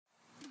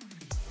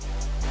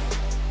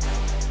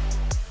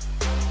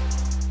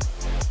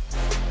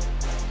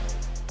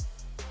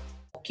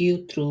walk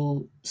you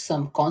through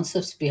some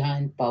concepts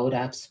behind Power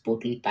Apps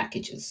portal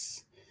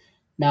packages.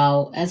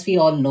 Now, as we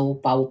all know,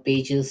 Power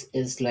Pages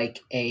is like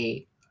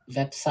a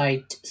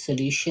website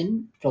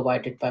solution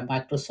provided by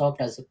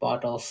Microsoft as a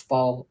part of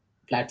Power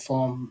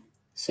Platform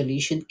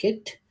Solution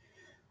Kit.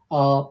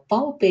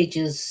 Power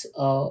Pages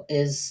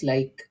is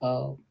like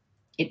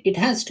it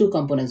has two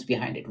components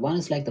behind it. One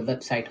is like the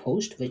website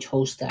host, which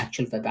hosts the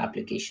actual web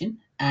application,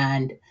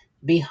 and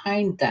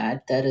behind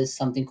that there is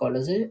something called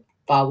as a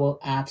Power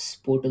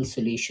Apps Portal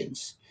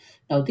Solutions.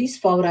 Now, these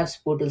Power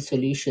Apps Portal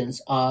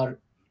Solutions are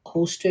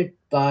hosted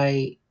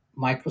by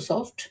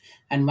Microsoft,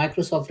 and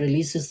Microsoft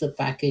releases the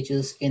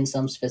packages in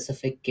some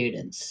specific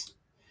cadence.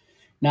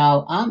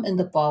 Now, I'm in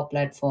the Power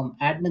Platform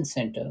Admin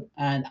Center,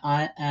 and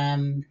I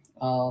am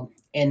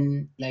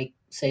in, like,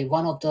 say,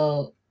 one of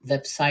the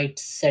website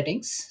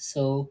settings.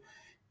 So,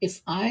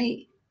 if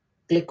I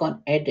click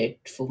on Edit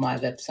for my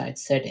website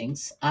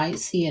settings, I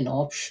see an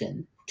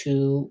option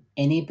to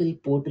enable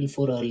portal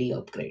for early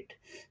upgrade.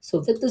 So,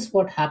 with this,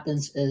 what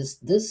happens is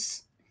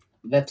this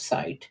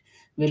website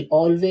will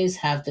always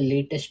have the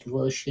latest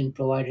version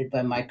provided by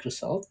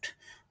Microsoft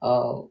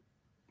uh,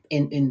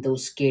 in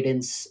those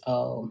cadence.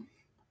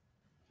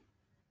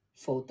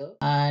 Further.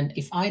 And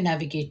if I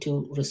navigate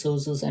to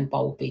resources and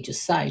Power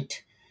Pages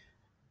site,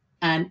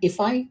 and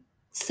if I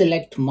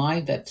select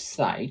my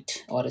website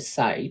or a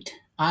site,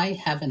 I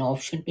have an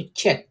option to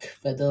check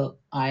whether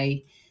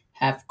I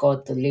have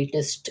got the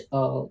latest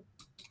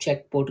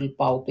check portal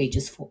Power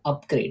Pages for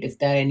upgrade. If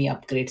there are any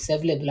upgrades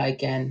available, I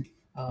can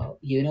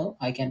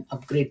I can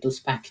upgrade those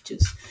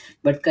packages.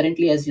 But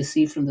currently, as you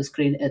see from the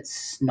screen,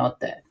 it's not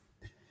there.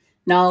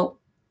 Now,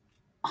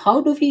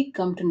 how do we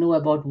come to know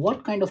about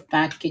what kind of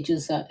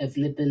packages are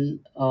available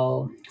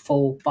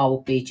for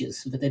Power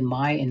Pages within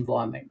my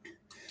environment?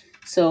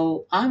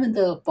 So I'm in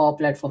the Power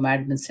Platform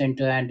Admin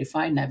Center, and if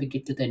I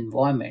navigate to the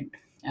environment,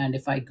 and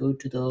if I go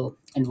to the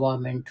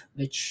environment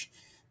which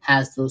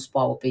has those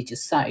Power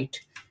Pages site,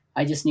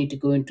 I just need to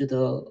go into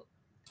the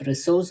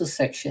resources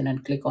section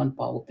and click on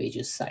Power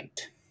Pages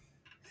site.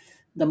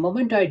 The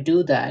moment I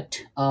do that,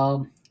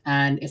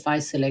 and if I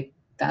select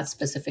that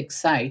specific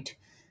site,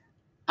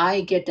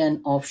 I get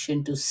an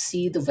option to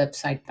see the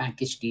website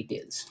package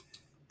details.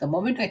 The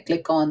moment I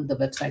click on the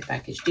website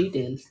package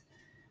details,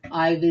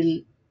 I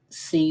will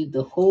see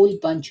the whole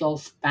bunch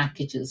of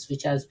packages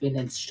which has been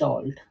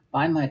installed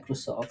by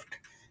Microsoft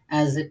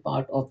as a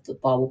part of the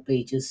Power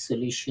Pages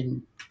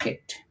solution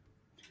kit.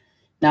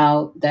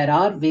 Now, there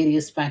are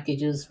various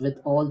packages with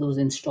all those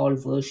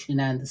installed version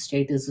and the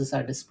statuses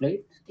are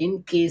displayed.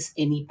 In case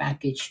any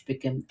package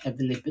become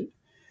available,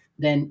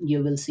 then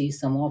you will see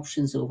some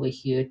options over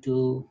here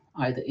to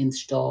either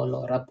install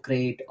or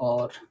upgrade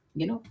or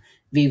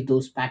view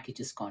those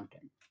packages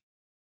content.